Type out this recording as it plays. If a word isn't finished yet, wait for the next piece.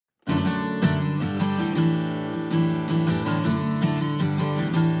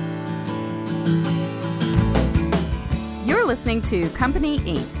listening to Company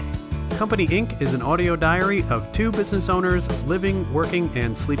Inc. Company Inc. is an audio diary of two business owners living, working,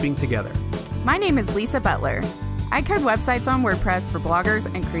 and sleeping together. My name is Lisa Butler. I code websites on WordPress for bloggers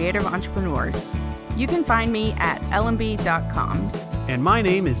and creative entrepreneurs. You can find me at lmb.com. And my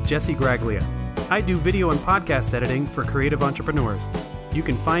name is Jesse Graglia. I do video and podcast editing for creative entrepreneurs. You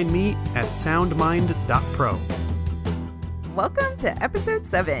can find me at soundmind.pro. Welcome to episode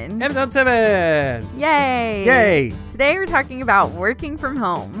 7. Episode 7! Yay! Yay! Today we're talking about working from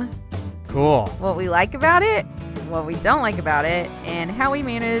home. Cool. What we like about it, what we don't like about it, and how we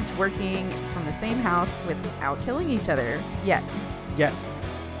manage working from the same house without killing each other yet. Yeah.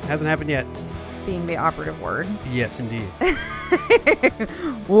 Hasn't happened yet. Being the operative word. Yes, indeed.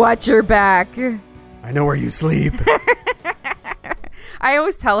 Watch your back. I know where you sleep. I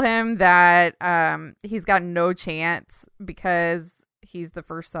always tell him that he's got no chance because he's the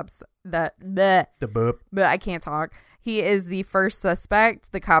first the boop. But I can't talk. He is the first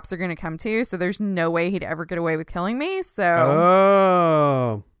suspect the cops are going to come to, so there's no way he'd ever get away with killing me.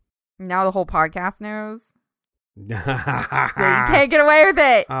 So now the whole podcast knows. So you can't get away with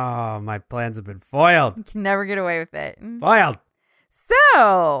it. Oh, my plans have been foiled. You can never get away with it. Foiled.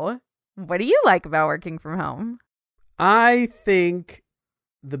 So, what do you like about working from home? I think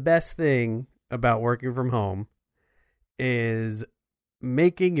the best thing about working from home is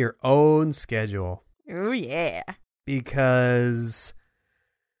making your own schedule. Oh, yeah. Because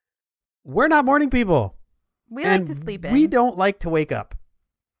we're not morning people. We like to sleep in. We don't like to wake up.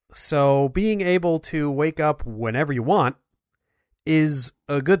 So being able to wake up whenever you want is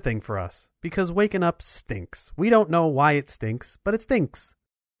a good thing for us because waking up stinks. We don't know why it stinks, but it stinks.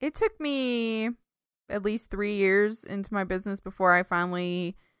 It took me at least 3 years into my business before I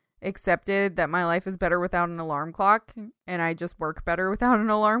finally accepted that my life is better without an alarm clock and I just work better without an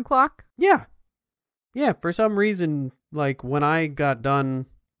alarm clock. Yeah. Yeah. For some reason, like when I got done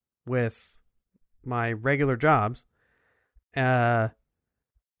with my regular jobs,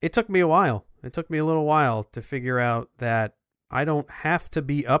 it took me a while. It took me a little while to figure out that I don't have to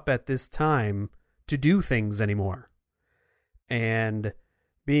be up at this time to do things anymore. And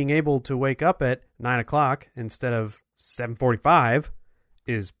being able to wake up at 9 o'clock instead of 7:45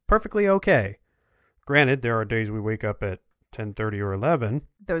 is perfectly okay. Granted, there are days we wake up at 10:30 or 11.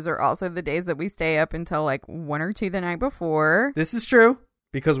 Those are also the days that we stay up until like 1 or 2 the night before. This is true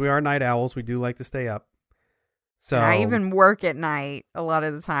because we are night owls. We do like to stay up. So and I even work at night a lot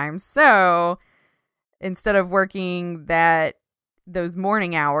of the time. So instead of working those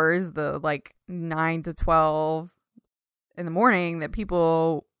morning hours, the like 9 to 12 in the morning that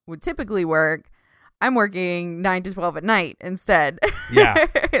people would typically work, I'm working 9 to 12 at night instead. Yeah.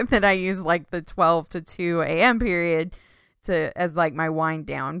 And then I use like the 12 to 2 a.m. period as like my wind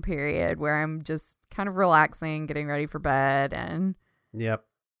down period where I'm just kind of relaxing, getting ready for bed. Yep.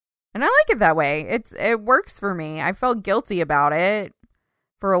 And I like it that way. It works for me. I felt guilty about it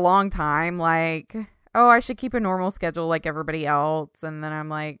for a long time. Like, oh, I should keep a normal schedule like everybody else. And then I'm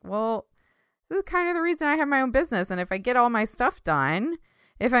like, well, this is kind of the reason I have my own business. And if I get all my stuff done,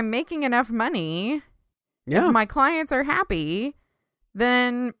 if I'm making enough money, yeah, if my clients are happy,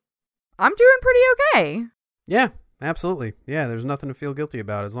 then I'm doing pretty okay. Yeah, absolutely. Yeah, there's nothing to feel guilty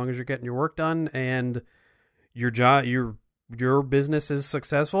about as long as you're getting your work done and your job, your business is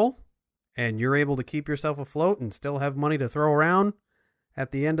successful and you're able to keep yourself afloat and still have money to throw around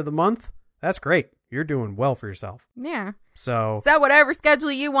at the end of the month. That's great. You're doing well for yourself. Yeah. So whatever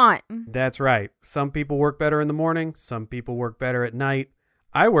schedule you want. That's right. Some people work better in the morning. Some people work better at night.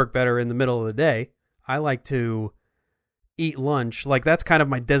 I work better in the middle of the day. I like to eat lunch. Like that's kind of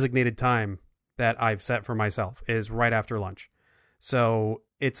my designated time that I've set for myself is right after lunch. So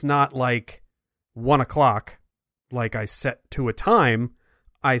it's not like 1 o'clock. Like I set to a time,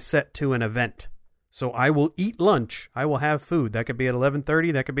 I set to an event. So I will eat lunch. I will have food. That could be at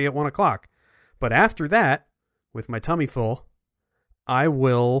 11:30. That could be at 1 o'clock. But after that, with my tummy full, I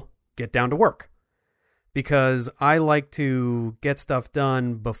will get down to work. Because I like to get stuff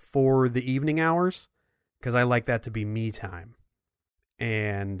done before the evening hours. Because I like that to be me time.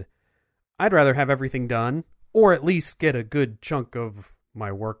 And I'd rather have everything done. Or at least get a good chunk of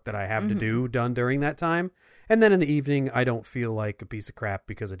my work that I have to do done during that time. And then in the evening, I don't feel like a piece of crap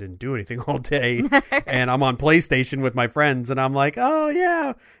because I didn't do anything all day. And I'm on PlayStation with my friends and I'm like, oh,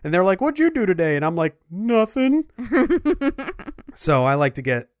 yeah. And they're like, what'd you do today? And I'm like, nothing. So I like to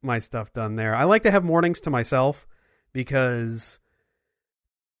get my stuff done there. I like to have mornings to myself because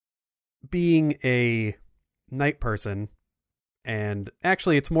being a night person, and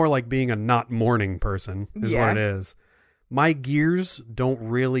actually it's more like being a not morning person is what it is. My gears don't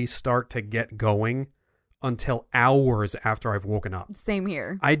really start to get going until hours after I've woken up. Same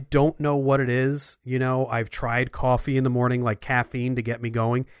here. I don't know what it is. You know, I've tried coffee in the morning, like caffeine to get me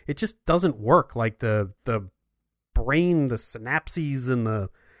going. It just doesn't work. Like the brain, the synapses and the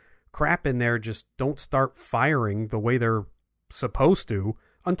crap in there just don't start firing the way they're supposed to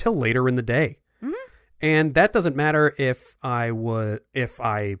until later in the day. Mm-hmm. And that doesn't matter if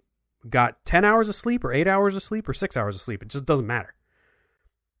I got 10 hours of sleep or 8 hours of sleep or 6 hours of sleep. It just doesn't matter.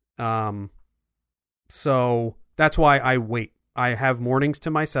 So that's why I wait. I have mornings to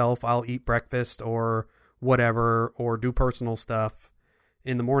myself. I'll eat breakfast or whatever, or do personal stuff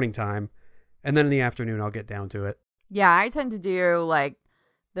in the morning time. And then in the afternoon, I'll get down to it. Yeah, I tend to do like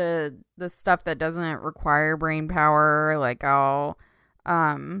the stuff that doesn't require brain power. Like I'll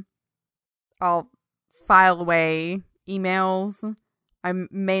file away emails. I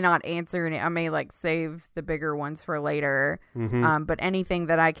may not answer any. I may like save the bigger ones for later. Mm-hmm. But anything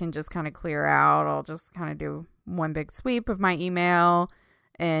that I can just kind of clear out, I'll just kind of do one big sweep of my email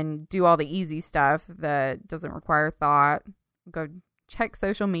and do all the easy stuff that doesn't require thought. Go check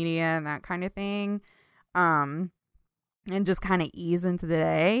social media and that kind of thing. And just kind of ease into the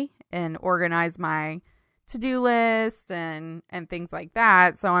day and organize my to-do list and things like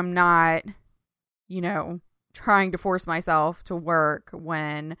that. So I'm not, trying to force myself to work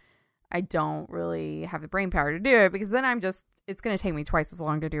when I don't really have the brain power to do it, because then it's going to take me twice as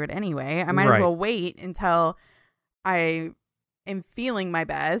long to do it anyway. I might as well wait until I am feeling my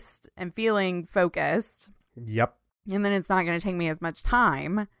best and feeling focused. Yep. And then it's not going to take me as much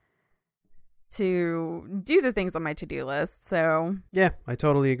time to do the things on my to-do list. So yeah, I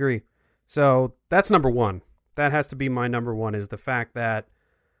totally agree. So that's number one. That has to be my number one, is the fact that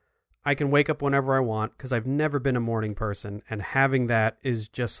I can wake up whenever I want, because I've never been a morning person, and having that is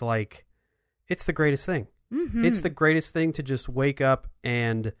just like, it's the greatest thing. Mm-hmm. It's the greatest thing to just wake up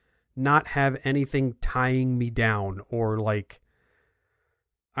and not have anything tying me down, or like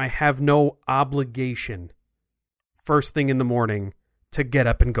I have no obligation first thing in the morning to get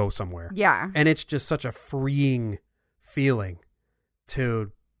up and go somewhere. Yeah. And it's just such a freeing feeling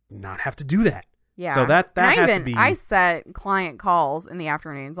to not have to do that. Yeah. So that has to be. I set client calls in the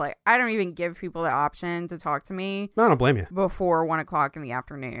afternoons. Like, I don't even give people the option to talk to me. No, I don't blame you. Before 1 o'clock in the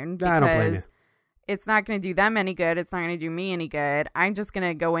afternoon. I don't blame you. It's not going to do them any good. It's not going to do me any good. I'm just going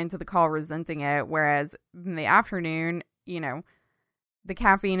to go into the call resenting it. Whereas in the afternoon, the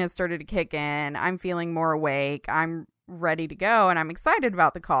caffeine has started to kick in. I'm feeling more awake. I'm ready to go, and I'm excited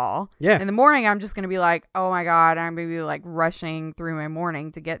about the call. Yeah. In the morning, I'm just going to be like, oh my God, I'm going to be like rushing through my morning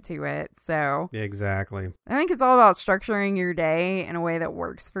to get to it. So exactly. I think it's all about structuring your day in a way that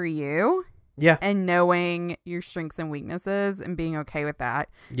works for you. Yeah. And knowing your strengths and weaknesses and being okay with that.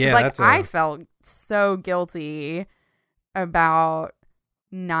 Yeah. Like, I felt so guilty about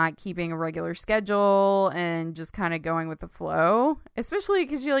not keeping a regular schedule and just kind of going with the flow, especially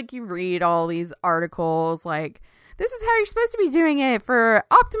because you read all these articles like, this is how you're supposed to be doing it for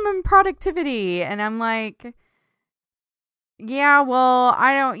optimum productivity. And I'm like, yeah, well,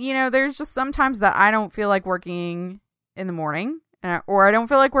 I don't, there's just sometimes that I don't feel like working in the morning, or I don't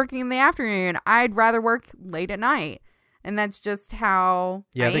feel like working in the afternoon. I'd rather work late at night. And that's just how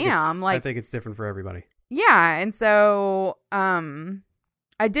I am. I think it's different for everybody. Yeah. And so,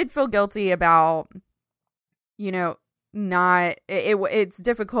 I did feel guilty about, it's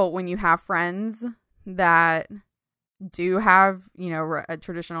difficult when you have friends that do have, a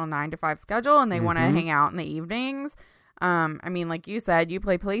traditional 9-to-5 schedule and they want to hang out in the evenings. I mean, like you said, you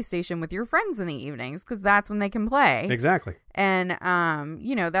play PlayStation with your friends in the evenings because that's when they can play. Exactly. And,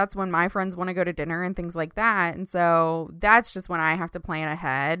 that's when my friends want to go to dinner and things like that. And so that's just when I have to plan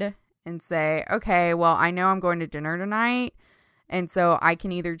ahead and say, okay, well, I know I'm going to dinner tonight. And so I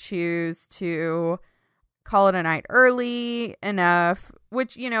can either choose to call it a night early enough,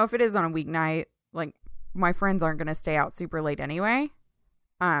 which, if it is on a weeknight, like, my friends aren't going to stay out super late anyway,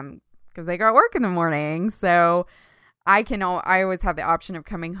 because they go to work in the morning. So I always have the option of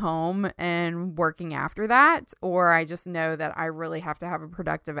coming home and working after that, or I just know that I really have to have a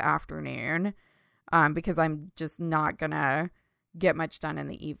productive afternoon, because I'm just not going to get much done in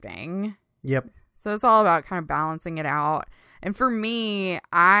the evening. Yep. So it's all about kind of balancing it out. And for me,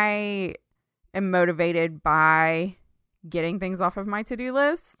 I am motivated by getting things off of my to-do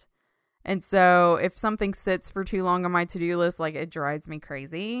list. And so if something sits for too long on my to-do list, like, it drives me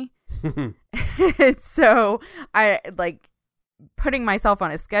crazy. So I putting myself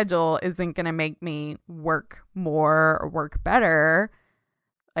on a schedule isn't going to make me work more or work better.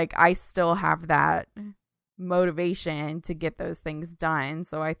 Like, I still have that motivation to get those things done.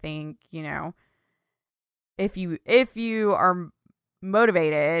 So I think, if you are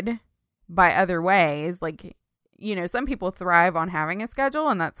motivated by other ways. Like, you know, some people thrive on having a schedule,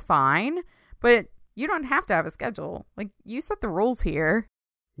 and that's fine, but you don't have to have a schedule. Like, you set the rules here.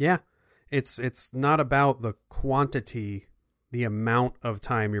 Yeah. It's not about the quantity, the amount of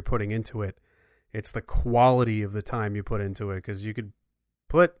time you're putting into it. It's the quality of the time you put into it, because you could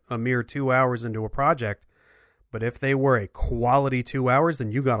put a mere 2 hours into a project, but if they were a quality 2 hours,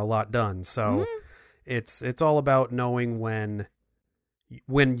 then you got a lot done. So it's all about knowing when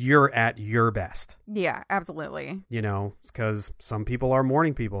you're at your best. Yeah, absolutely. You know, because some people are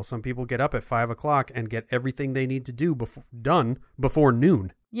morning people. Some people get up at 5 o'clock and get everything they need to do done before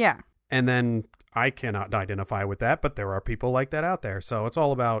noon. Yeah. And then I cannot identify with that, but there are people like that out there. So it's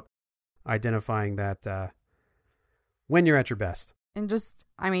all about identifying that when you're at your best. And just,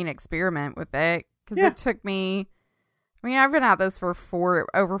 I mean, experiment with it. Because Yeah. it took me, I mean, I've been at this for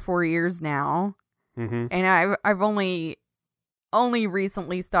over 4 years now. Mm-hmm. And I've only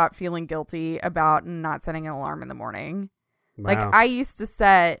recently stopped feeling guilty about not setting an alarm in the morning. Wow. Like, I used to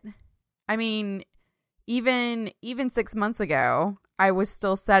set, I mean, even 6 months ago, I was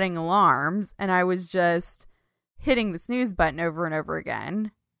still setting alarms, and I was just hitting the snooze button over and over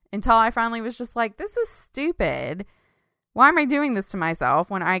again until I finally was just like, this is stupid. Why am I doing this to myself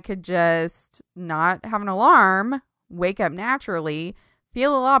when I could just not have an alarm, wake up naturally,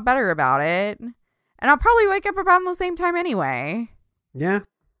 feel a lot better about it, and I'll probably wake up about the same time anyway. Yeah.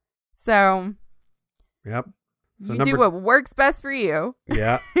 So, Yep. So you do what works best for you.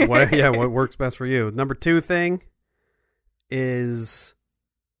 Yeah. What works best for you. Number 2 thing is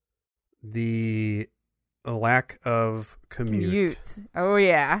the lack of commute. Oh,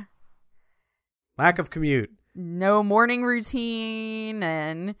 yeah. Lack of commute. No morning routine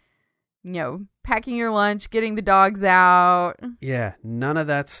and, you know, packing your lunch, getting the dogs out. Yeah. None of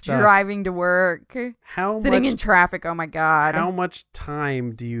that stuff. Driving to work. Sitting in traffic. Oh, my God. How much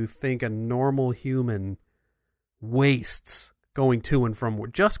time do you think a normal human wastes going to and from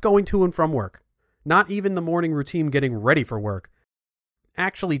work? Just going to and from work. Not even the morning routine getting ready for work.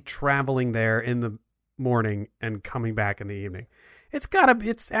 Actually traveling there in the morning and coming back in the evening.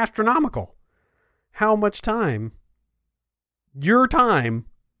 It's astronomical. How much time, your time,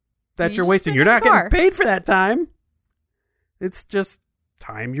 that you're wasting. You're not getting paid for that time. It's just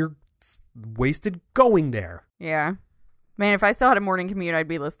time you're wasted going there. Yeah. Man, if I still had a morning commute, I'd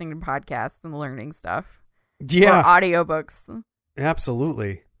be listening to podcasts and learning stuff. Yeah. Or audiobooks.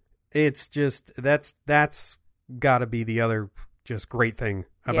 Absolutely. It's just, that's got to be the other just great thing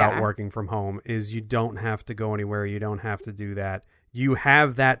about working from home is you don't have to go anywhere. You don't have to do that. You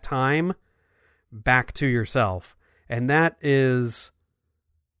have that time back to yourself. And that is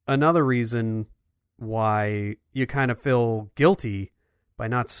another reason why you kind of feel guilty by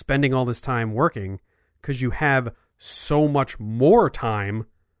not spending all this time working, because you have so much more time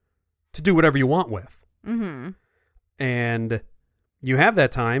to do whatever you want with. Mm-hmm. And you have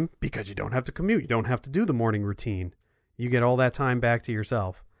that time because you don't have to commute. You don't have to do the morning routine. You get all that time back to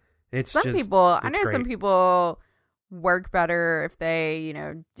yourself. I know some people work better if they, you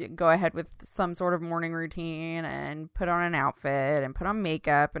know, go ahead with some sort of morning routine and put on an outfit and put on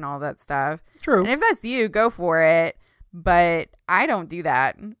makeup and all that stuff. True. And if that's you, go for it. But I don't do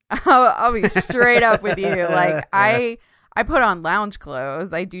that. I'll be straight up with you. Like, I put on lounge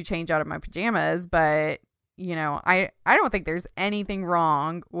clothes. I do change out of my pajamas, but you know, I don't think there's anything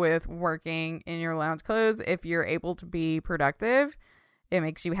wrong with working in your lounge clothes if you're able to be productive. It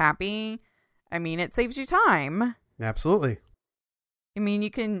makes you happy. I mean, it saves you time. Absolutely. I mean,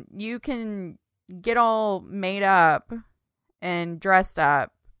 you can get all made up and dressed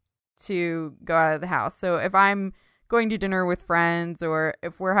up to go out of the house. So if I'm going to dinner with friends or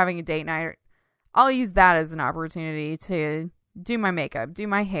if we're having a date night, I'll use that as an opportunity to do my makeup, do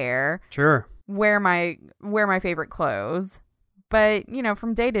my hair. Sure. Wear my favorite clothes. But, you know,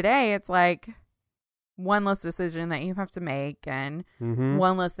 from day to day, it's like one less decision that you have to make and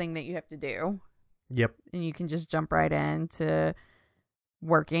one less thing that you have to do. Yep. And you can just jump right into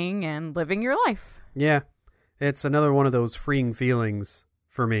working and living your life. Yeah. It's another one of those freeing feelings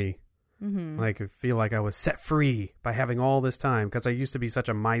for me. Mm-hmm. Like, I feel like I was set free by having all this time, because I used to be such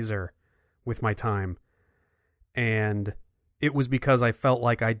a miser with my time. And it was because I felt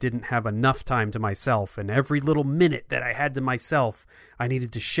like I didn't have enough time to myself, and every little minute that I had to myself, I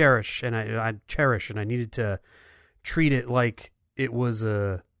needed to cherish, and I'd cherish, and I needed to treat it like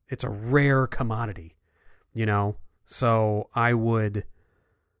it's a rare commodity, you know? So I would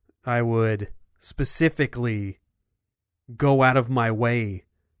specifically go out of my way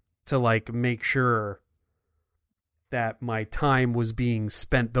to like make sure that my time was being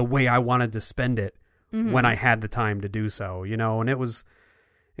spent the way I wanted to spend it when I had the time to do so, you know? And it was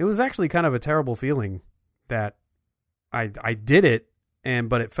It was actually kind of a terrible feeling that I did it,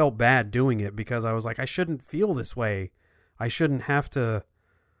 but it felt bad doing it because I was like, I shouldn't feel this way. I shouldn't have to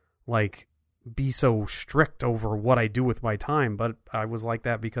like be so strict over what I do with my time. But I was like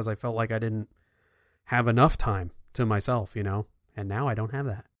that because I felt like I didn't have enough time to myself, you know? And now I don't have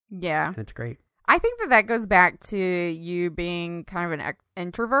that. Yeah. And it's great. I think that goes back to you being kind of an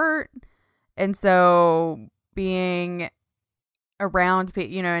introvert. And so being around,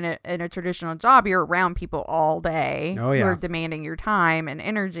 you know, in a traditional job, you're around people all day who are demanding your time and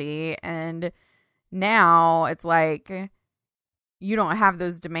energy. And now it's like you don't have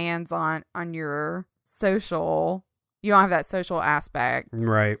those demands on your social. You don't have that social aspect.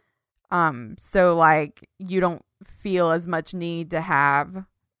 Right. So like you don't feel as much need to have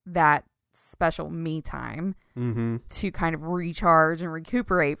that special me time to kind of recharge and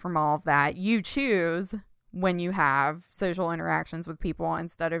recuperate from all of that. You choose when you have social interactions with people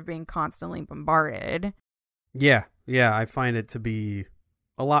instead of being constantly bombarded. Yeah. I find it to be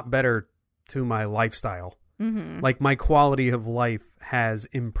a lot better to my lifestyle. Like my quality of life has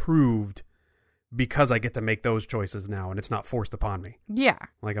improved because I get to make those choices now and it's not forced upon me. Yeah.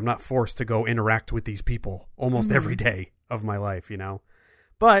 Like I'm not forced to go interact with these people almost every day of my life, you know?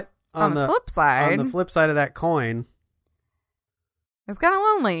 But on the flip side of that coin, it's kind of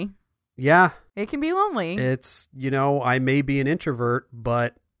lonely. Yeah. It can be lonely. It's, you know, I may be an introvert,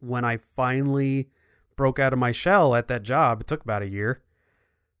 but when I finally broke out of my shell at that job, it took about a year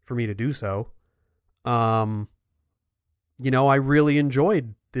for me to do so. You know, I really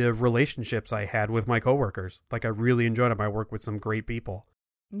enjoyed the relationships I had with my coworkers. Like I really enjoyed them. I worked with some great people.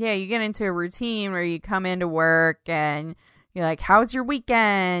 Yeah, you get into a routine where you come into work and you're like, how's your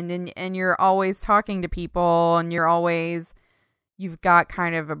weekend? And you're always talking to people and you've got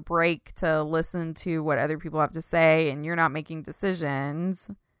kind of a break to listen to what other people have to say and you're not making decisions.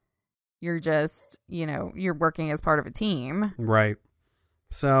 You're just, you know, you're working as part of a team. Right.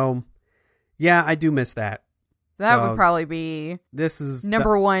 So, yeah, I do miss that. So that would probably be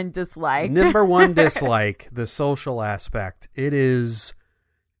number one dislike. Number one dislike, the social aspect. It is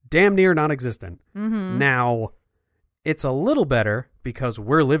damn near non-existent. Now, it's a little better because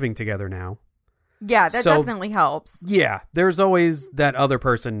we're living together now. Yeah, that definitely helps. Yeah, there's always that other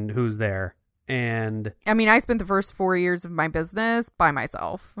person who's there. And I mean, I spent the first 4 years of my business by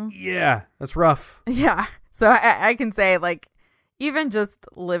myself. Yeah, that's rough. Yeah. So I can say, like, even just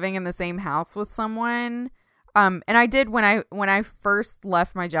living in the same house with someone. And I did when I first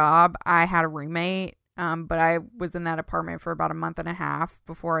left my job, I had a roommate. But I was in that apartment for about a month and a half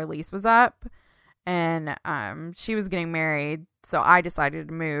before our lease was up. And she was getting married, so I decided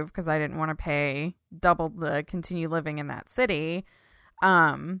to move because I didn't want to pay double to continue living in that city.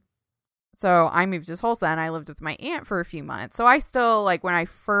 So I moved to Tulsa and I lived with my aunt for a few months. So I still, like, when I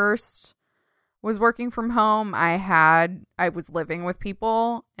first was working from home, I was living with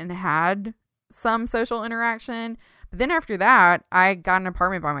people and had some social interaction. But then after that, I got an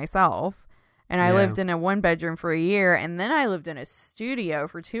apartment by myself. And I lived in a 1-bedroom for a year. And then I lived in a studio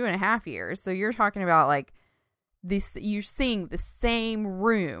for 2.5 years. So you're talking about like this, you're seeing the same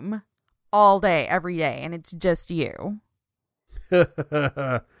room all day, every day. And it's just you.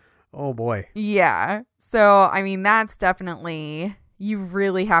 Oh, boy. Yeah. So, I mean, that's definitely, you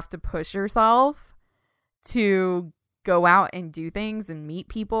really have to push yourself to go out and do things and meet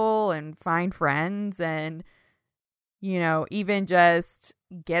people and find friends and, you know, even just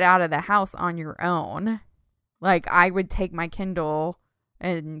get out of the house on your own. Like, I would take my Kindle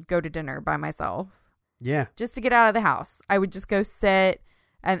and go to dinner by myself. Yeah. Just to get out of the house. I would just go sit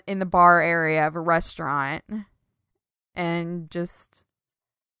in the bar area of a restaurant and just,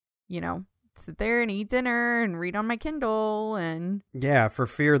 you know, sit there and eat dinner and read on my Kindle and... Yeah, for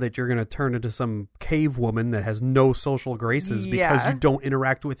fear that you're going to turn into some cave woman that has no social graces because you don't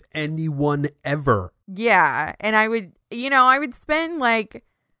interact with anyone ever. Yeah, and I would, you know, I would spend like...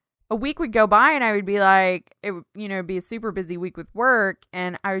 A week would go by and I would be like, it would, you know, be a super busy week with work.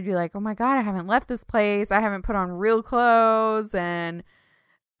 And I would be like, oh my God, I haven't left this place. I haven't put on real clothes. And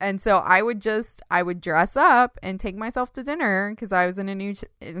so I would dress up and take myself to dinner because I was in a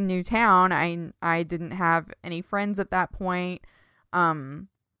new town. I didn't have any friends at that point.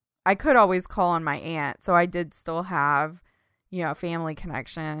 I could always call on my aunt. So I did still have, you know, a family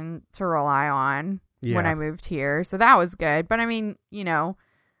connection to rely on when I moved here. So that was good. But I mean, you know,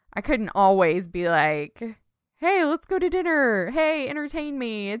 I couldn't always be like, hey, let's go to dinner. Hey, entertain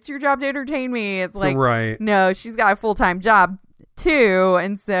me. It's your job to entertain me. It's like, right. No, she's got a full-time job too.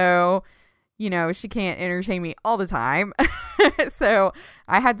 And so, you know, she can't entertain me all the time. So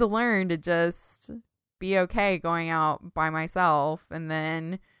I had to learn to just be okay going out by myself. And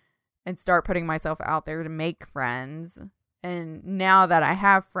then and start putting myself out there to make friends. And now that I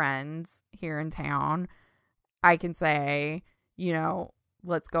have friends here in town, I can say, you know,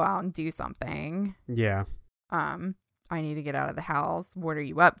 let's go out and do something. Yeah. I need to get out of the house. What are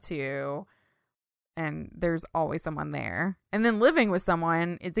you up to? And there's always someone there. And then living with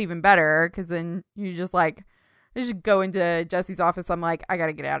someone, it's even better because then you just go into Jesse's office. I'm like, I got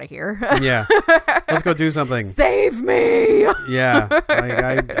to get out of here. Yeah. Let's go do something. Save me. Yeah.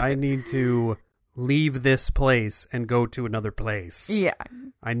 Like I need to leave this place and go to another place. Yeah.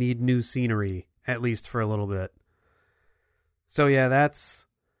 I need new scenery, at least for a little bit. So yeah,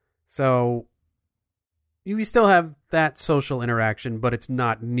 so you still have that social interaction, but it's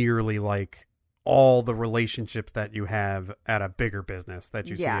not nearly like all the relationships that you have at a bigger business that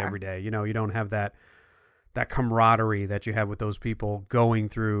you see every day. You know, you don't have that camaraderie that you have with those people going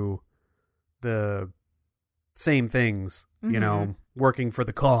through the same things, you know, working for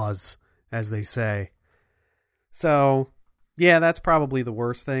the cause, as they say. So, yeah, that's probably the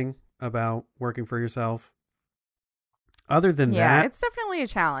worst thing about working for yourself. Other than that... Yeah, it's definitely a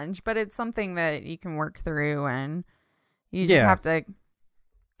challenge, but it's something that you can work through, and you just have to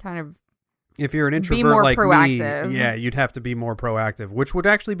kind of... If you're an introvert be more like proactive. me, yeah, you'd have to be more proactive, which would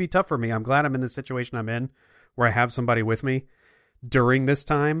actually be tough for me. I'm glad I'm in the situation I'm in, where I have somebody with me during this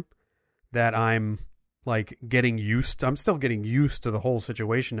time that I'm like I'm still getting used to the whole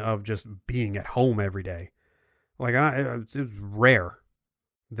situation of just being at home every day. Like it's rare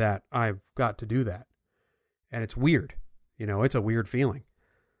that I've got to do that. And it's weird. You know, it's a weird feeling.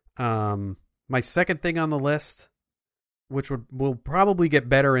 My second thing on the list, which will probably get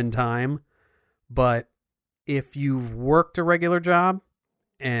better in time, but if you've worked a regular job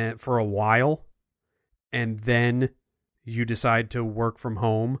and for a while, and then you decide to work from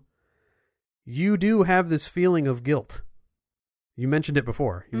home, you do have this feeling of guilt. You mentioned it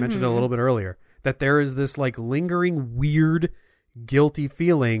before. You mentioned it a little bit earlier, that there is this like lingering, weird, guilty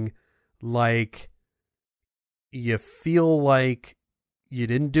feeling, like you feel like you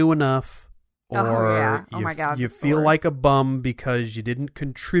didn't do enough, or my God, you feel like a bum because you didn't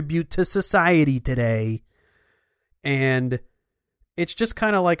contribute to society today. And it's just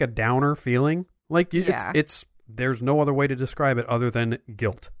kind of like a downer feeling. Like it's there's no other way to describe it other than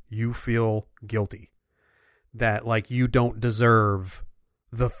guilt. You feel guilty that like you don't deserve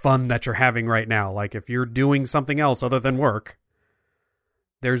the fun that you're having right now. Like if you're doing something else other than work,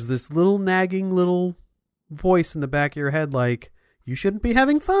 there's this little nagging little voice in the back of your head like, you shouldn't be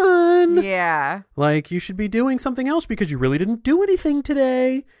having fun. Yeah. Like you should be doing something else because you really didn't do anything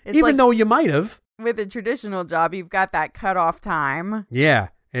today. Even though you might have. With a traditional job, you've got that cutoff time. Yeah.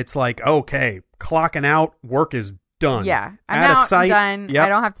 It's like, okay, clocking out, work is done. Yeah. I'm out out, of sight, done. Yep. I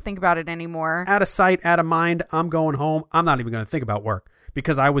don't have to think about it anymore. Out of sight, out of mind. I'm going home. I'm not even going to think about work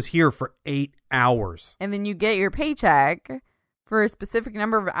because I was here for 8 hours. And then you get your paycheck for a specific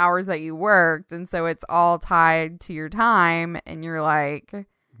number of hours that you worked. And so it's all tied to your time. And you're like,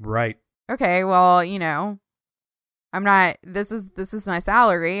 right. Okay, well, you know, I'm not, this is my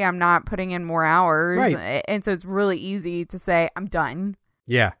salary. I'm not putting in more hours. Right. And so it's really easy to say, I'm done.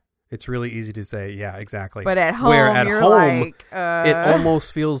 Yeah. It's really easy to say, yeah, exactly. But at home, you're like... it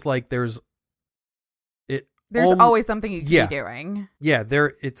almost feels like there's always something you could be doing. Yeah,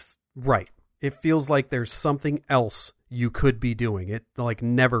 it's right. It feels like there's something else you could be doing. It like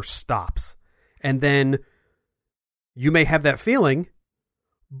never stops. And then you may have that feeling,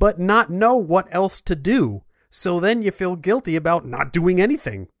 but not know what else to do. So then you feel guilty about not doing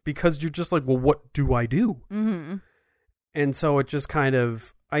anything because you're just like, well, what do I do? Mm-hmm. And so it just kind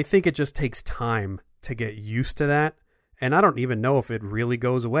of, I think it just takes time to get used to that. And I don't even know if it really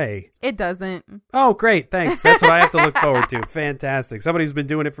goes away. It doesn't. Oh, great. Thanks. That's what I have to look forward to. Fantastic. Somebody who's been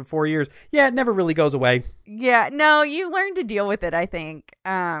doing it for 4 years. Yeah, it never really goes away. Yeah. No, you learn to deal with it, I think.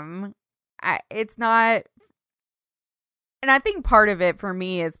 It's not... And I think part of it for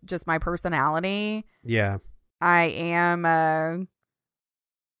me is just my personality. Yeah. I am a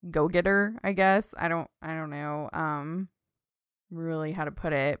go-getter, I guess. I don't know really how to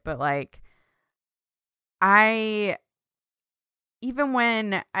put it, but like I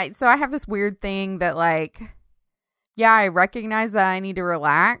have this weird thing that like, yeah, I recognize that I need to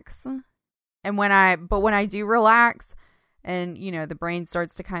relax. And when I do relax and, you know, the brain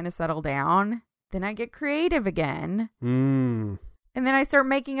starts to kind of settle down, then I get creative again. And then I start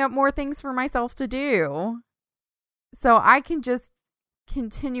making up more things for myself to do. So I can just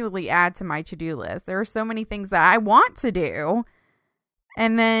continually add to my to-do list. There are so many things that I want to do.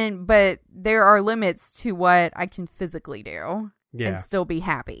 But there are limits to what I can physically do and still be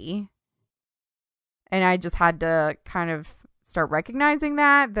happy. And I just had to kind of start recognizing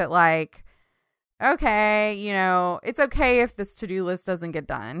that like, okay, you know, it's okay if this to-do list doesn't get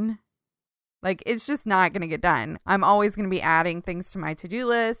done. Like, it's just not going to get done. I'm always going to be adding things to my to-do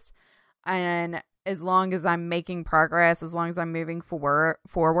list. And as long as I'm making progress, as long as I'm moving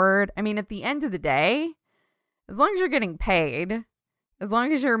forward, I mean, at the end of the day, as long as you're getting paid, as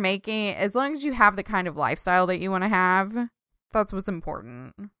long as you have the kind of lifestyle that you want to have, that's what's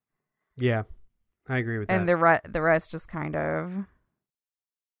important. Yeah, I agree with that. And the rest just kind of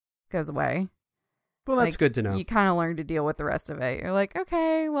goes away. Well, that's good to know. You kind of learn to deal with the rest of it. You're like,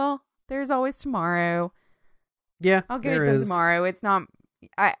 okay, well, there's always tomorrow. Yeah, I'll get it done tomorrow. It's not.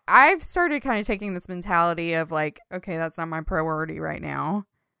 I've started kind of taking this mentality of like, okay, that's not my priority right now.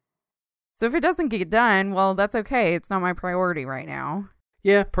 So if it doesn't get done, well, that's okay. It's not my priority right now.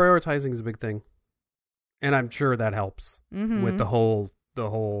 Yeah, prioritizing is a big thing, and I'm sure that helps with the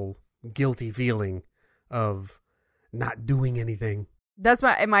whole guilty feeling of not doing anything. That's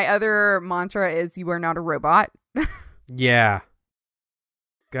my other mantra is you are not a robot. Yeah.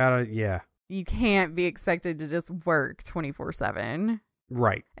 Yeah. You can't be expected to just work 24/7.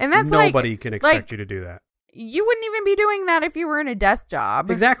 Right. And that's nobody can expect you to do that. You wouldn't even be doing that if you were in a desk job.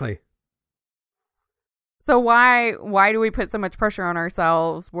 Exactly. So why do we put so much pressure on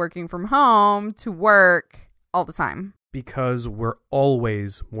ourselves working from home to work all the time? Because we're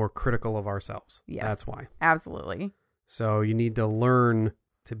always more critical of ourselves. Yes. That's why. Absolutely. So you need to learn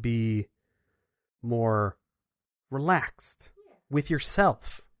to be more relaxed with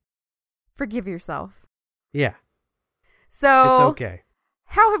yourself. Forgive yourself. Yeah. So it's okay.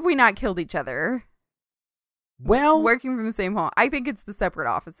 How have we not killed each other? Well, working from the same home. I think it's the separate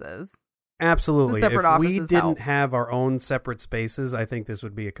offices. Absolutely. If we didn't have our own separate spaces, I think this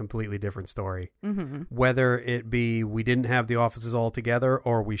would be a completely different story. Mm-hmm. Whether it be we didn't have the offices all together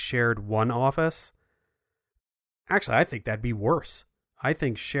or we shared one office. Actually, I think that'd be worse. I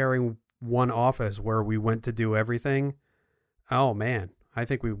think sharing one office where we went to do everything. Oh, man. I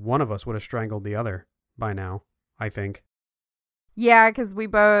think one of us would have strangled the other by now, I think. Yeah, because we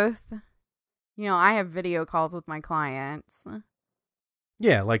both, I have video calls with my clients.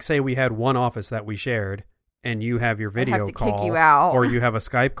 Yeah, like say we had one office that we shared and you have your video I have to call. Kick you out. Or you have a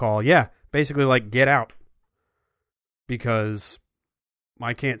Skype call. Yeah, basically like get out. Because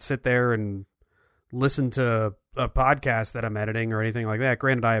I can't sit there and listen to a podcast that I'm editing or anything like that.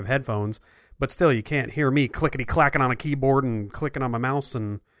 Granted, I have headphones, but still you can't hear me clickety-clacking on a keyboard and clicking on my mouse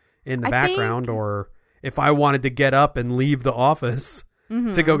and in the background. Or if I wanted to get up and leave the office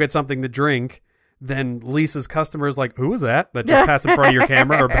to go get something to drink, then Lisa's customer's like, who is that just passed in front of your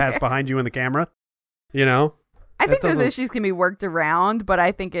camera or passed behind you in the camera? I think those issues can be worked around, but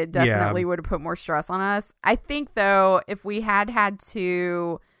I think it definitely would have put more stress on us. I think, though, if we had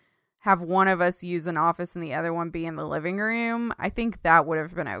to have one of us use an office and the other one be in the living room, I think that would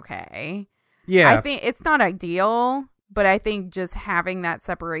have been okay. Yeah. I think it's not ideal, but I think just having that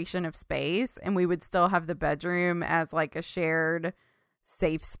separation of space, and we would still have the bedroom as like a shared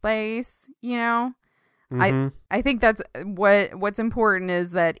safe space, Mm-hmm. I think that's what's important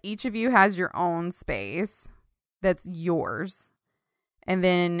is that each of you has your own space that's yours, and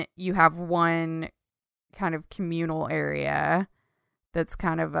then you have one kind of communal area that's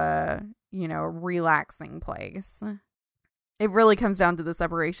kind of a relaxing place. It really comes down to the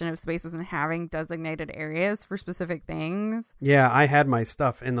separation of spaces and having designated areas for specific things. Yeah, I had my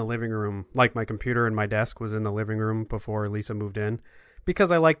stuff in the living room, like my computer and my desk was in the living room before Lisa moved in.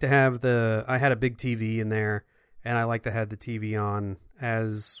 Because I like to have I had a big TV in there, and I like to have the TV on,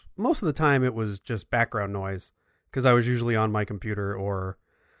 as most of the time it was just background noise, because I was usually on my computer or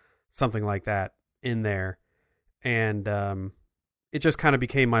something like that in there. And it just kind of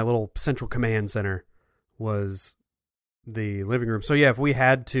became my little central command center, was the living room. So yeah, if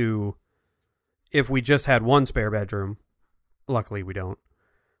we just had one spare bedroom, luckily we don't,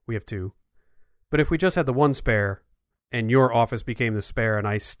 we have two. But if we just had the one spare, and your office became the spare and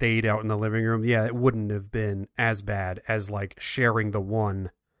I stayed out in the living room, yeah, it wouldn't have been as bad as like sharing the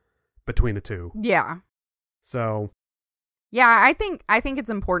one between the two. Yeah. So. Yeah, I think it's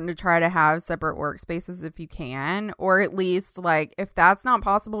important to try to have separate workspaces if you can, or at least like if that's not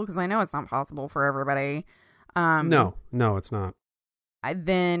possible, because I know it's not possible for everybody. No, it's not.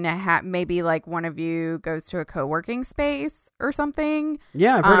 Then maybe like one of you goes to a co-working space or something.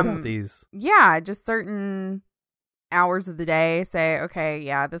 Yeah, I've heard about these. Yeah, just certain hours of the day, say, okay,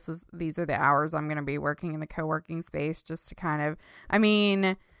 yeah, these are the hours I'm going to be working in the co-working space, just to kind of,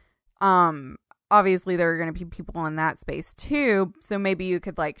 obviously there are going to be people in that space too. So maybe you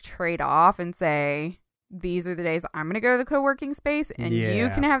could like trade off and say, these are the days I'm going to go to the co-working space and you Yeah.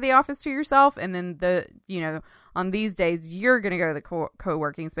 can have the office to yourself. And then on these days, you're going to go to the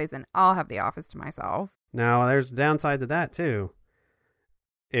co-working space and I'll have the office to myself. Now, there's a downside to that, too.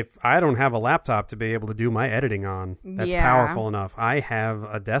 If I don't have a laptop to be able to do my editing on, that's powerful enough. I have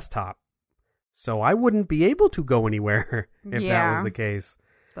a desktop. So I wouldn't be able to go anywhere if that was the case.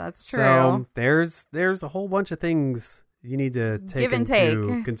 That's true. So there's a whole bunch of things you need to take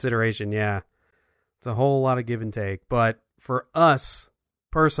into consideration. Yeah. It's a whole lot of give and take. But for us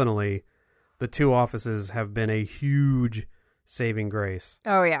personally, the 2 offices have been a huge saving grace.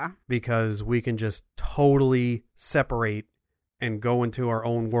 Oh, yeah. Because we can just totally separate and go into our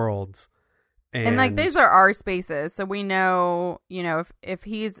own worlds. And like, these are our spaces. So we know, if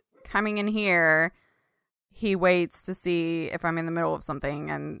he's coming in here, he waits to see if I'm in the middle of something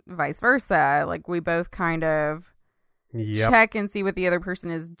and vice versa. Like, we both kind of check and see what the other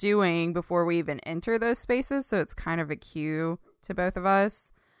person is doing before we even enter those spaces. So it's kind of a cue to both of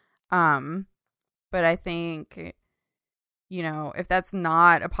us. But I think, if that's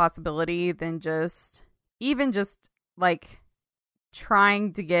not a possibility, then just like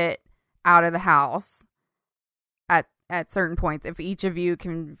trying to get out of the house at certain points, if each of you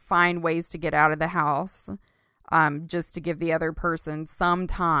can find ways to get out of the house, just to give the other person some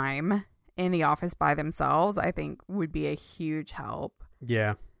time in the office by themselves, I think would be a huge help.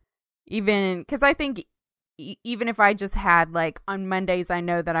 Yeah. Even because I think even if I just had, like, on Mondays, I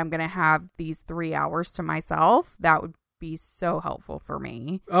know that I'm going to have these 3 hours to myself, that would be so helpful for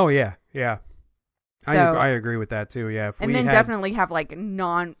me. Oh, yeah. Yeah. So, I agree with that too. Yeah. And then definitely have like a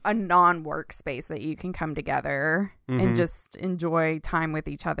non-work space that you can come together and just enjoy time with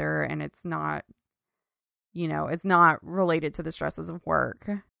each other. And it's not, it's not related to the stresses of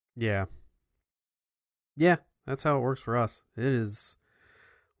work. Yeah. Yeah. That's how it works for us.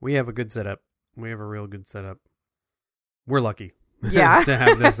 We have a good setup. We have a real good setup. We're lucky. Yeah. to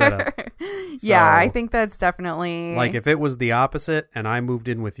have this setup. Yeah. I think that's definitely, like, if it was the opposite and I moved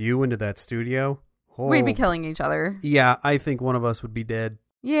in with you into that studio, we'd be killing each other. Yeah, I think one of us would be dead.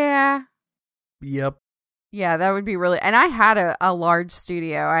 Yeah. Yep. Yeah, that would be really... And I had a large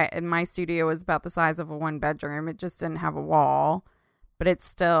studio. And my studio was about the size of a 1-bedroom. It just didn't have a wall. But it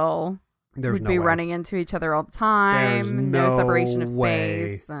still would be running into each other all the time. There's no separation of way.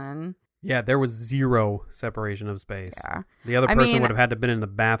 space. And yeah, there was 0 separation of space. Yeah. The other person would have had to been in the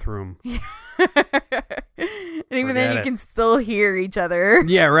bathroom. And even then, you can still hear each other.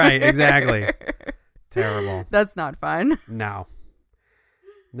 Yeah, right. Exactly. Terrible. That's not fun. No.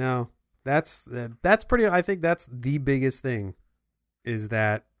 That's pretty. I think that's the biggest thing, is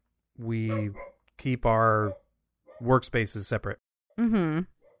that we keep our workspaces separate. Mm-hmm.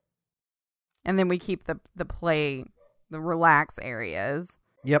 And then we keep the relax areas.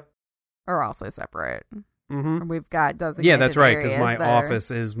 Yep. Are also separate. Mm-hmm. We've got designated. Yeah, that's right. Because my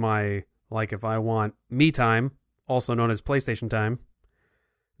office is my, like, if I want me time, also known as PlayStation time,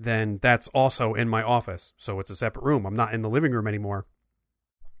 then that's also in my office. So it's a separate room. I'm not in the living room anymore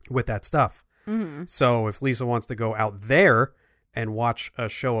with that stuff. Mm-hmm. So if Lisa wants to go out there and watch a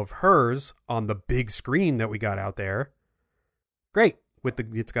show of hers on the big screen that we got out there, great.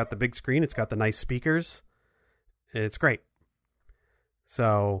 It's got the big screen. It's got the nice speakers. It's great.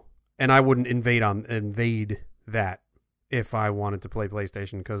 So, and I wouldn't invade that if I wanted to play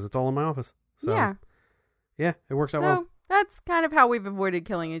PlayStation, because it's all in my office. So, yeah, it works out well. That's kind of how we've avoided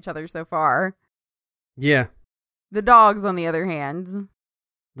killing each other so far. Yeah. The dogs, on the other hand.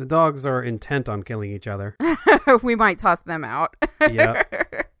 The dogs are intent on killing each other. We might toss them out. Yeah.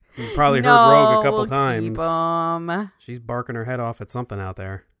 You probably heard Rogue a couple times. Keep them. She's barking her head off at something out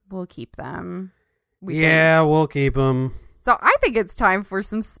there. We'll keep them. We'll keep them. So I think it's time for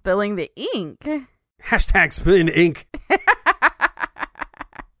some spilling the ink. Hashtag spilling ink.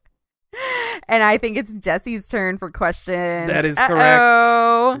 And I think it's Jesse's turn for questions. That is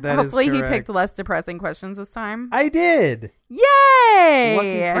correct. Hopefully he picked less depressing questions this time. I did. Yay!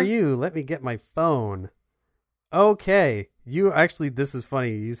 Lucky for you. Let me get my phone. Okay. You actually, this is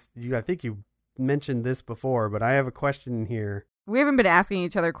funny. You I think you mentioned this before, but I have a question here. We haven't been asking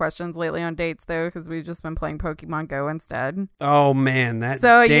each other questions lately on dates, though, because we've just been playing Pokemon Go instead. Oh, man, that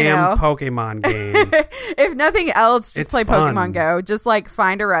damn Pokemon game. If nothing else, just play fun. Pokemon Go. Just, like,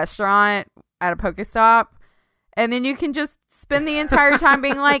 find a restaurant at a Pokestop, and then you can just spend the entire time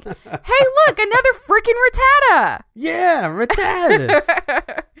being like, hey, look, another freaking Rattata! Yeah,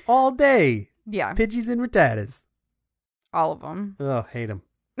 Rattatas. All day. Yeah. Pidgeys and Rattatas. All of them. Oh, hate them.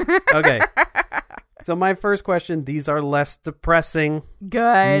 Okay. So my first question, these are less depressing.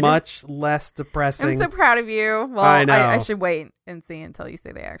 Good. Much less depressing. I'm so proud of you. Well, I know. I should wait and see until you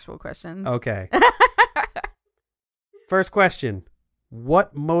say the actual questions. Okay. First question.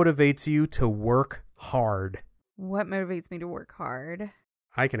 What motivates you to work hard? What motivates me to work hard?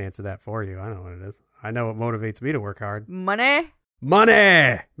 I can answer that for you. I know what it is. I know what motivates me to work hard. Money.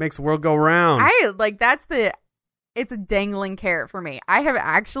 Money makes the world go round. It's a dangling carrot for me. I have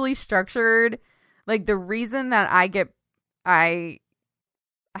actually structured, like, the reason that I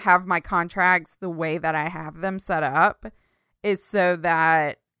have my contracts the way that I have them set up is so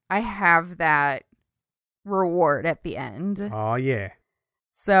that I have that reward at the end. Oh, yeah.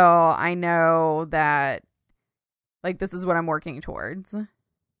 So I know that, like, this is what I'm working towards.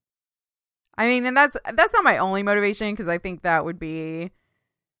 I mean, and that's not my only motivation, because I think that would be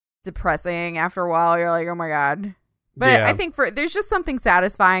depressing after a while. You're like, oh my God. But Yeah. I think there's just something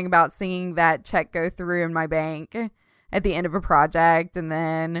satisfying about seeing that check go through in my bank at the end of a project. And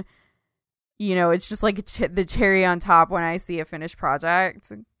then, you know, it's just like the cherry on top when I see a finished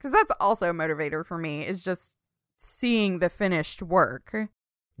project. Because that's also a motivator for me, is just seeing the finished work.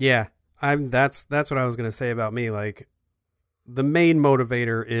 Yeah. That's what I was going to say about me. Like, the main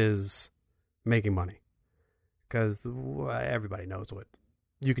motivator is making money. Because everybody knows what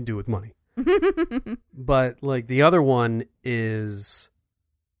you can do with money. But, like, the other one is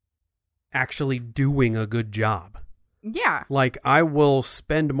actually doing a good job. Yeah. Like, I will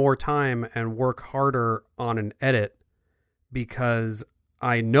spend more time and work harder on an edit because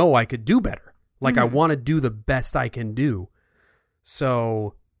I know I could do better. Like, I want to do the best I can do.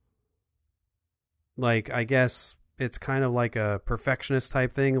 So, like, I guess it's kind of like a perfectionist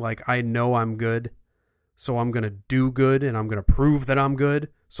type thing. Like, I know I'm good, so I'm going to do good, and I'm going to prove that I'm good.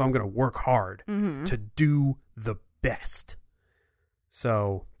 So I'm going to work hard to do the best.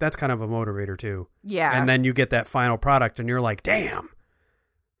 So that's kind of a motivator too. Yeah. And then you get that final product and you're like, damn,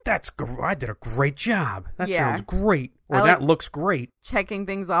 I did a great job. That sounds great. Or that looks great. Checking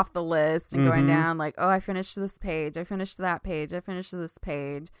things off the list and going down like, oh, I finished this page. I finished that page. I finished this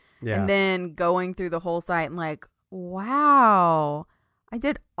page. Yeah. And then going through the whole site and like, wow, I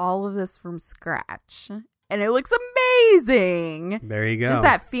did all of this from scratch. And it looks amazing. There you go. Just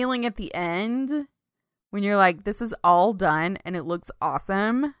that feeling at the end when you're like, this is all done and it looks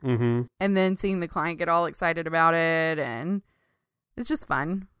awesome. Mm-hmm. And then seeing the client get all excited about it. And it's just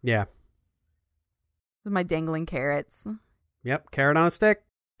fun. Yeah. With my dangling carrots. Yep. Carrot on a stick.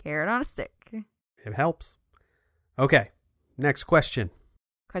 Carrot on a stick. It helps. Okay. Next question.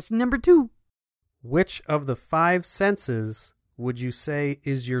 Question number 2. Which of the 5 senses would you say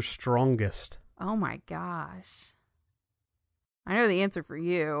is your strongest? Oh my gosh. I know the answer for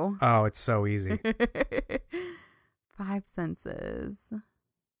you. Oh, it's so easy. 5 senses.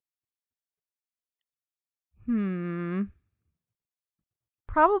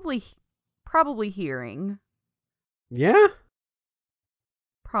 Probably hearing. Yeah?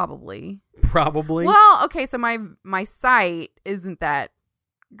 Probably. Well, okay, so my sight isn't that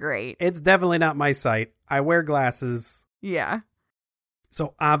great. it's definitely not my sight. I wear glasses, Yeah.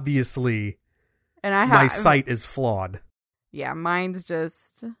 so obviously And I my sight is flawed. Yeah, mine's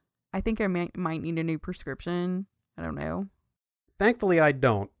just, I think I might need a new prescription. I don't know. Thankfully, I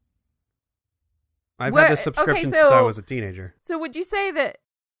don't. I've had this subscription since I was a teenager. So would you say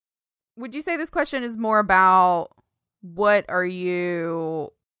this question is more about what's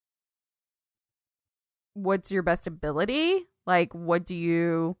your best ability? Like, what do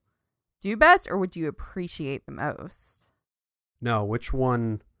you do best, or what do you appreciate the most? No, which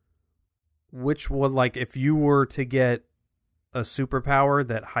one, like, if you were to get a superpower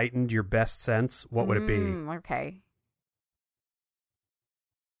that heightened your best sense, what would it be? Okay.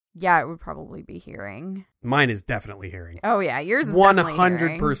 Yeah, it would probably be hearing. Mine is definitely hearing. Oh, yeah. Yours is definitely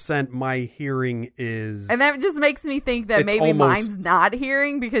hearing. 100% my hearing is... And that just makes me think that maybe mine's not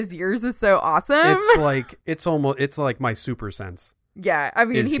hearing because yours is so awesome. It's like my super sense. Yeah, I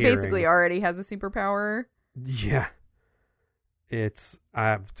mean, he hearing. basically already has a superpower. Yeah.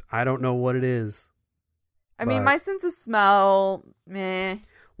 I don't know what it is. I mean, my sense of smell, meh.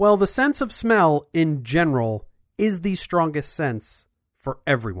 Well, the sense of smell in general is the strongest sense for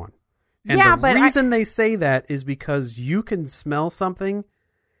everyone. And the reason they say that is because you can smell something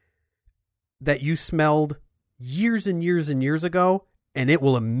that you smelled years and years and years ago, and it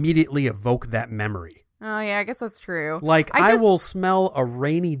will immediately evoke that memory. Oh, yeah, I guess that's true. Like, I will smell a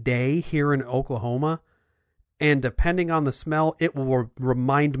rainy day here in Oklahoma, and depending on the smell, it will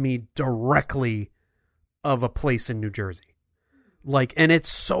remind me directly of a place in New Jersey. Like, and it's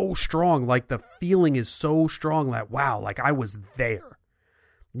so strong. Like, the feeling is so strong that, wow, like I was there,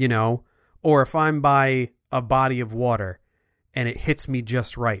 you know? Or if I'm by a body of water and it hits me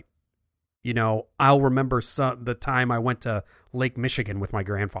just right, I'll remember the time I went to Lake Michigan with my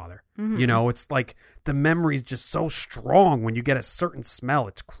grandfather. Mm-hmm. It's like the memory is just so strong when you get a certain smell.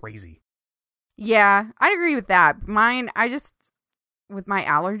 It's crazy. Yeah, I'd agree with that. Mine, with my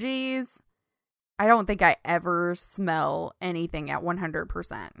allergies, I don't think I ever smell anything at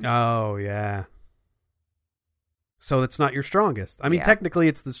 100%. Oh, yeah. So it's not your strongest. I mean, Yeah. Technically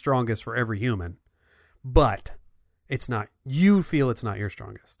it's the strongest for every human, but it's not. You feel it's not your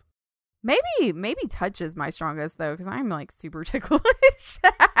strongest. Maybe touch is my strongest, though, because I'm, like, super ticklish.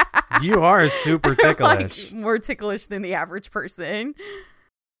 You are super ticklish. Like, more ticklish than the average person.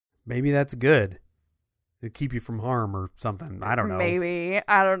 Maybe that's good. To keep you from harm or something. I don't know. Maybe.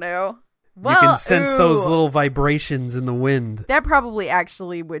 I don't know. You Well, can sense those ooh, little vibrations in the wind. That probably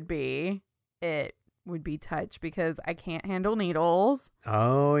actually would be touch, because I can't handle needles.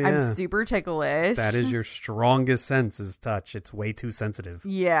 Oh, yeah. I'm super ticklish. That is your strongest sense is touch. It's way too sensitive.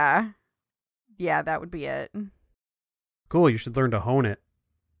 Yeah. Yeah, that would be it. Cool. You should learn to hone it.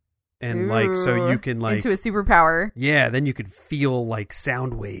 And so you can into a superpower. Yeah, then you could feel like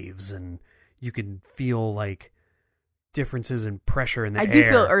sound waves and you can feel like differences in pressure in the air. I do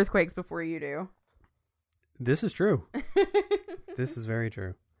feel earthquakes before you do. This is true. This is very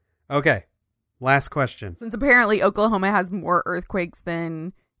true. Okay. Last question. Since apparently Oklahoma has more earthquakes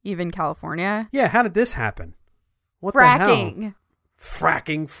than even California. Yeah, how did this happen? What Fracking. the hell?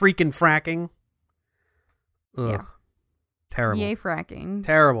 Fracking. Freaking fracking. Ugh. Yeah. Terrible. Yay, fracking.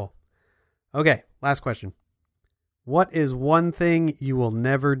 Terrible. Okay, last question. What is one thing you will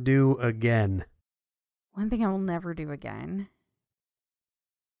never do again? One thing I will never do again.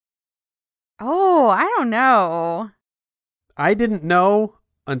 Oh, I don't know. I didn't know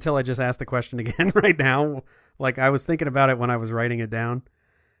until I just asked the question again right now. Like, I was thinking about it when I was writing it down,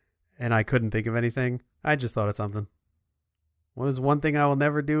 and I couldn't think of anything. I just thought of something. What is one thing I will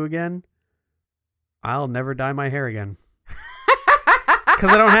never do again? I'll never dye my hair again.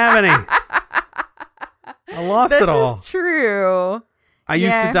 Because I don't have any. I lost it all. This is true. I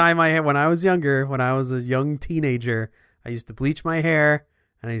used to dye my hair when I was younger, when I was a young teenager. I used to bleach my hair,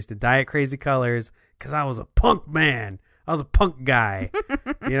 and I used to dye it crazy colors because I was a punk man. I was a punk guy.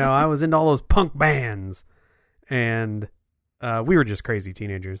 I was into all those punk bands. And we were just crazy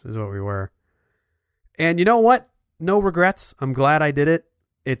teenagers is what we were. And you know what? No regrets. I'm glad I did it.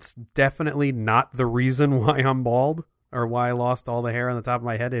 It's definitely not the reason why I'm bald or why I lost all the hair on the top of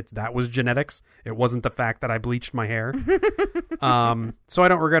my head. That was genetics. It wasn't the fact that I bleached my hair. So I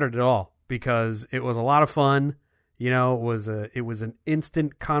don't regret it at all because it was a lot of fun. It was an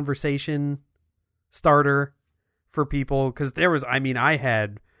instant conversation starter for people because I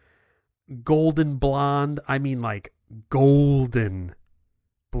had golden blonde, like golden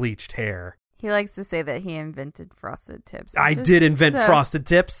bleached hair. He likes to say that he invented frosted tips. I did invent frosted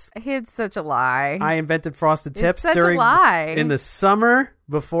tips. It's such a lie. I invented frosted tips a lie. In the summer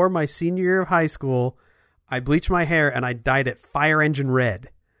before my senior year of high school. I bleached my hair and I dyed it fire engine red.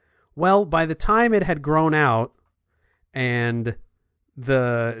 Well, by the time it had grown out and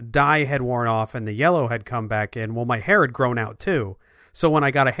the dye had worn off and the yellow had come back in, well, my hair had grown out too. So when I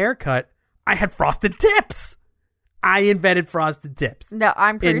got a haircut, I had frosted tips. I invented frosted tips. No,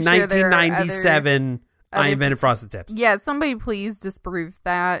 I'm pretty in sure 1997. I invented frosted tips. Yeah, somebody please disprove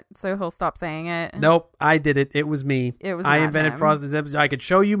that so he'll stop saying it. Nope, I did it. It was me. I invented frosted tips. I could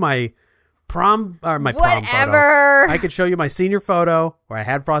show you my prom photo. I could show you my senior photo where I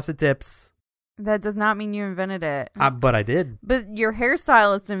had frosted tips. That does not mean you invented it. But I did. But your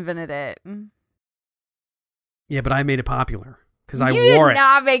hairstylist invented it. Yeah, but I made it popular. Because I You wore did it.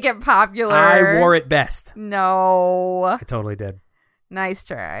 not make it popular. I wore it best. No. I totally did. Nice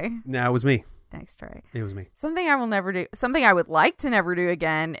try. No, it was me. Nice try. It was me. Something I will never do. Something I would like to never do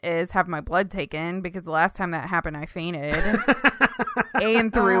again is have my blood taken because the last time that happened, I fainted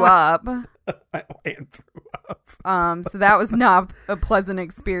and threw up. So that was not a pleasant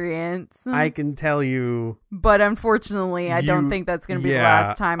experience. I can tell you. But unfortunately, I don't think that's going to be the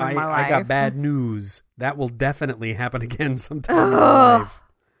last time in my life. I got bad news. That will definitely happen again sometime in my life.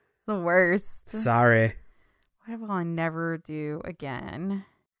 It's the worst. Sorry. What will I never do again?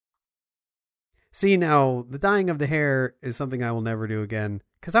 See, now, the dyeing of the hair is something I will never do again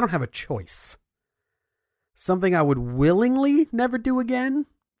because I don't have a choice. Something I would willingly never do again?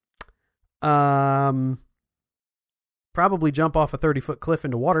 Probably jump off a 30-foot cliff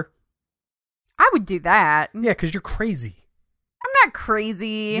into water. I would do that. Yeah, because you're crazy. I'm not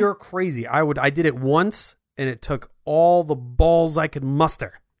crazy. You're crazy. I did it once, and it took all the balls I could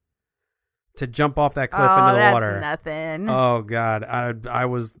muster to jump off that cliff into the water. That's nothing. Oh God, I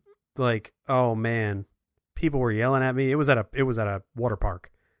was like, oh man, people were yelling at me. It was at a water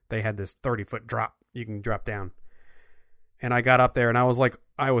park. they had this 30-foot drop. You can drop down. And I got up there and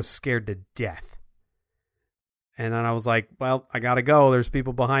I was scared to death. And then I was like, well, I got to go. There's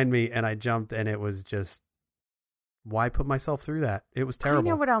people behind me. And I jumped and it was just, why put myself through that? It was terrible.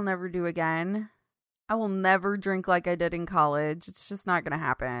 I know what I'll never do again. I will never drink like I did in college. It's just not going to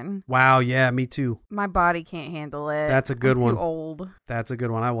happen. Wow. Yeah, me too. My body can't handle it. That's a good I'm one. too old. That's a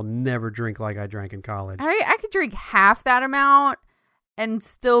good one. I will never drink like I drank in college. I could drink half that amount and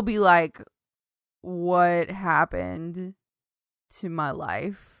still be like, what happened to my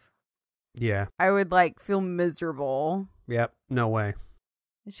life? Yeah. I would like feel miserable. Yep. No way.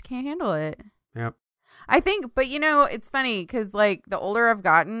 I just can't handle it. Yep. I think, but it's funny because like the older I've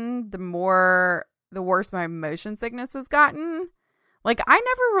gotten, the worse my motion sickness has gotten. Like I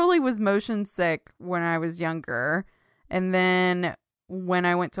never really was motion sick when I was younger. And then when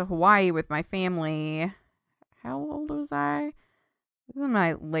I went to Hawaii with my family, how old was I? I was in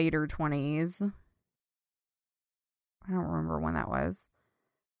my later 20s. I don't remember when that was.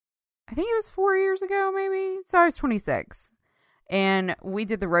 I think it was 4 years ago, maybe. So I was 26. And we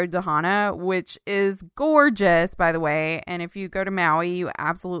did the Road to Hana, which is gorgeous, by the way. And if you go to Maui, you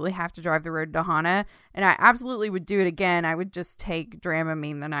absolutely have to drive the Road to Hana. And I absolutely would do it again. I would just take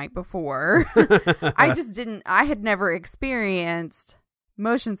Dramamine the night before. I had never experienced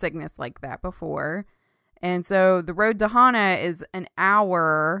motion sickness like that before. And so the Road to Hana is an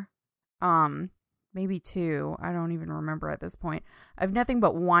hour, maybe 2. I don't even remember at this point, of nothing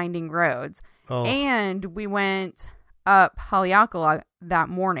but winding roads. Oh. And we went up Haleakala that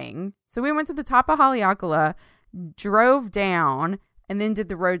morning. So we went to the top of Haleakala, drove down, and then did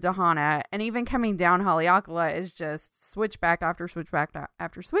the Road to Hana. And even coming down Haleakala is just switchback after switchback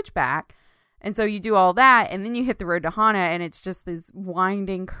after switchback. And so you do all that, and then you hit the Road to Hana, and it's just these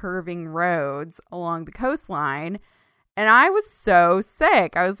winding, curving roads along the coastline. And I was so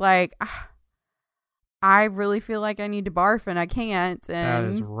sick. I was like, I really feel like I need to barf, and I can't. And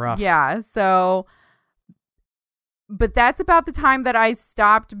that is rough. Yeah, so... But that's about the time that I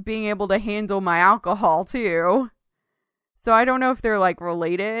stopped being able to handle my alcohol, too. So I don't know if they're, like,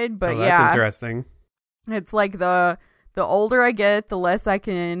 related, but that's yeah. interesting. It's like the older I get, the less I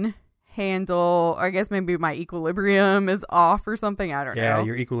can handle. I guess maybe my equilibrium is off or something. I don't know. Yeah,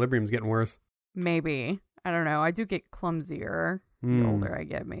 your equilibrium's getting worse. Maybe. I don't know. I do get clumsier the older I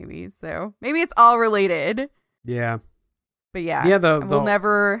get, maybe. So maybe it's all related. Yeah. But yeah. Yeah, I will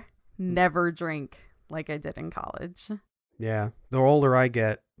never drink like I did in college. Yeah. The older I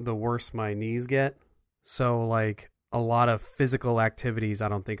get, the worse my knees get. So, like, a lot of physical activities I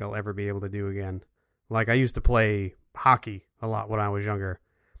don't think I'll ever be able to do again. Like, I used to play hockey a lot when I was younger.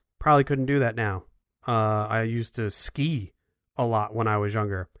 Probably couldn't do that now. I used to ski a lot when I was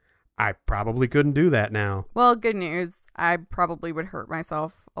younger. I probably couldn't do that now. Well, good news. I probably would hurt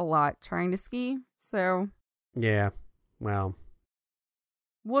myself a lot trying to ski. So, yeah. Well,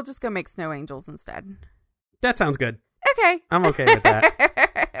 we'll just go make snow angels instead. That sounds good. Okay. I'm okay with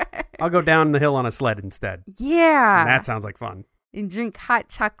that. I'll go down the hill on a sled instead. Yeah. That sounds like fun. And drink hot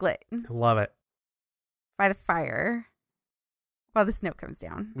chocolate. Love it. By the fire while the snow comes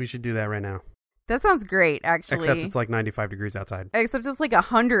down. We should do that right now. That sounds great, actually. Except it's like 95 degrees outside. Except it's like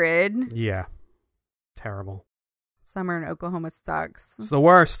 100. Yeah. Terrible. Summer in Oklahoma sucks. It's the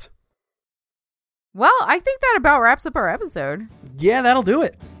worst. Well, I think that about wraps up our episode. Yeah, that'll do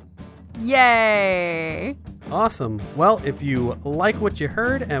it. Yay! Awesome. Well, if you like what you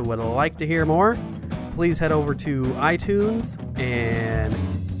heard and would like to hear more, please head over to iTunes and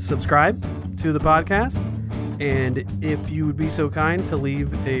subscribe to the podcast. And if you would be so kind to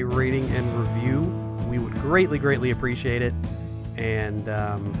leave a rating and review, we would greatly, greatly appreciate it. And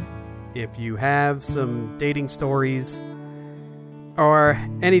if you have some dating stories or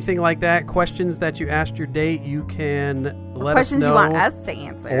anything like that, questions that you asked your date, you can let us know. Questions you want us to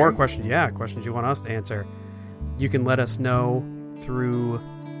answer. Or questions you want us to answer. You can let us know through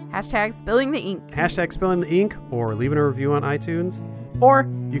Hashtag Spilling the Ink. Hashtag Spilling the Ink, or leaving a review on iTunes. Or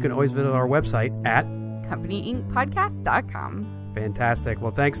you can always visit our website at CompanyInkPodcast.com. Fantastic.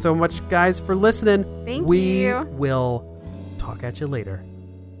 Well, thanks so much, guys, for listening. Thank you. you. We will talk at you later.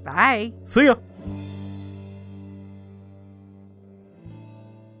 Bye. See ya.